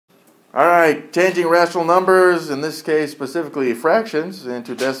All right, changing rational numbers, in this case specifically fractions,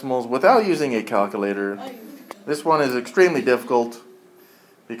 into decimals without using a calculator. This one is extremely difficult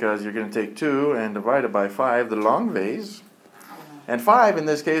because you're going to take 2 and divide it by 5 the long ways. And 5 in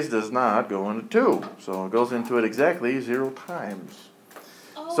this case does not go into 2, so it goes into it exactly 0 times.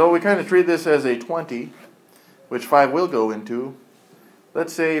 So we kind of treat this as a 20, which 5 will go into.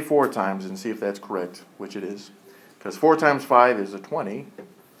 Let's say 4 times and see if that's correct, which it is. Because 4 times 5 is a 20.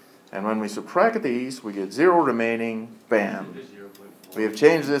 And when we subtract these, we get 0 remaining. Bam. We have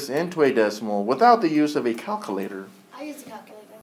changed this into a decimal without the use of a calculator. I use a calculator.